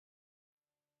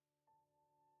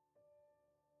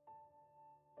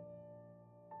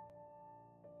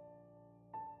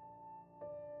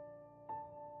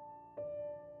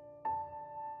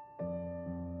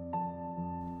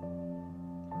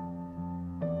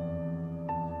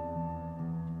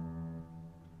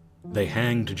They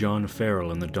hanged John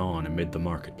Farrell in the dawn amid the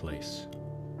marketplace.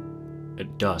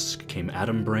 At dusk came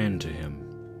Adam Brand to him,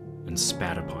 and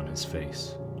spat upon his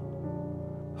face.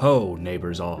 "Ho,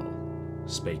 neighbors all,"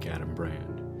 spake Adam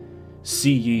Brand,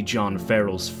 "see ye John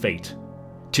Farrell's fate.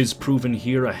 'Tis proven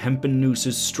here a hempen noose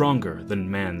is stronger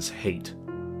than man's hate.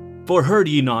 For heard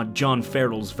ye not John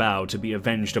Farrell's vow to be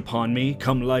avenged upon me,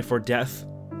 come life or death?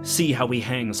 See how he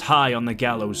hangs high on the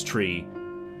gallows tree."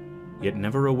 Yet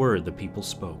never a word the people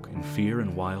spoke, in fear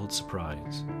and wild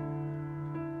surprise.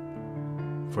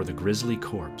 For the grisly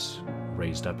corpse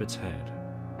raised up its head,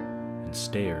 and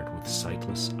stared with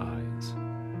sightless eyes,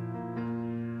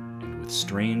 and with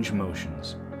strange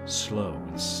motions, slow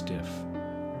and stiff,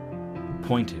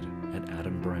 pointed at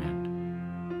Adam Brand,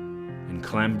 and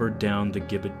clambered down the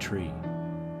gibbet tree,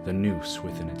 the noose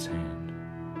within its hand.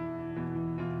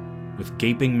 With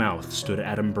gaping mouth stood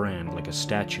Adam Brand like a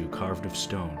statue carved of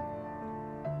stone,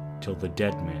 till the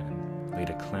dead man laid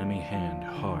a clammy hand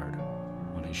hard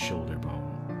on his shoulder bone.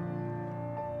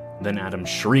 Then Adam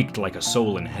shrieked like a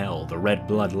soul in hell, the red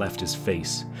blood left his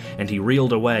face, and he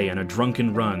reeled away in a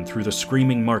drunken run through the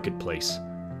screaming marketplace.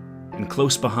 And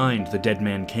close behind the dead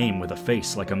man came with a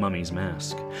face like a mummy's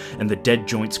mask, and the dead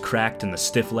joints cracked and the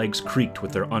stiff legs creaked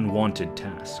with their unwanted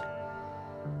task.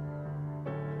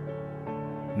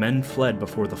 Men fled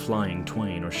before the flying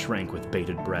twain or shrank with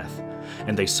bated breath,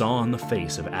 and they saw on the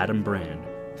face of Adam Brand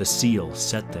the seal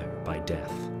set there by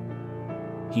death.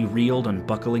 He reeled on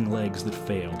buckling legs that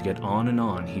failed, yet on and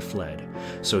on he fled,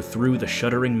 so through the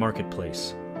shuddering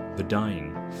marketplace the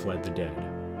dying fled the dead.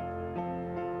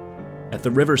 At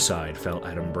the riverside fell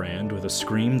Adam Brand with a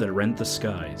scream that rent the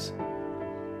skies.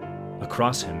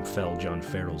 Across him fell John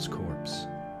Farrell's corpse,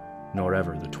 nor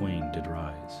ever the twain did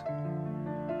rise.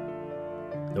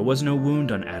 There was no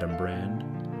wound on Adam Brand,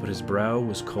 but his brow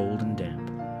was cold and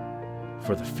damp,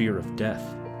 for the fear of death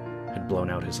had blown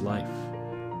out his life,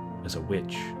 as a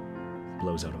witch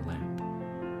blows out a lamp.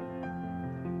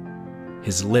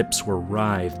 His lips were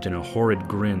writhed in a horrid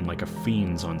grin like a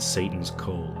fiend's on Satan's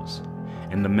coals,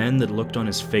 and the men that looked on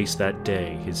his face that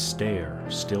day, his stare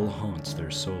still haunts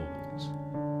their souls.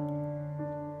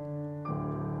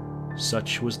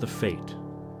 Such was the fate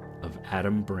of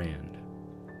Adam Brand,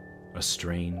 a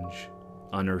strange,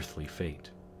 unearthly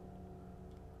fate.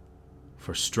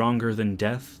 For stronger than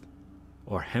death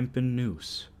or hempen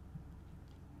noose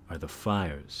are the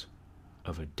fires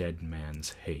of a dead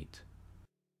man's hate.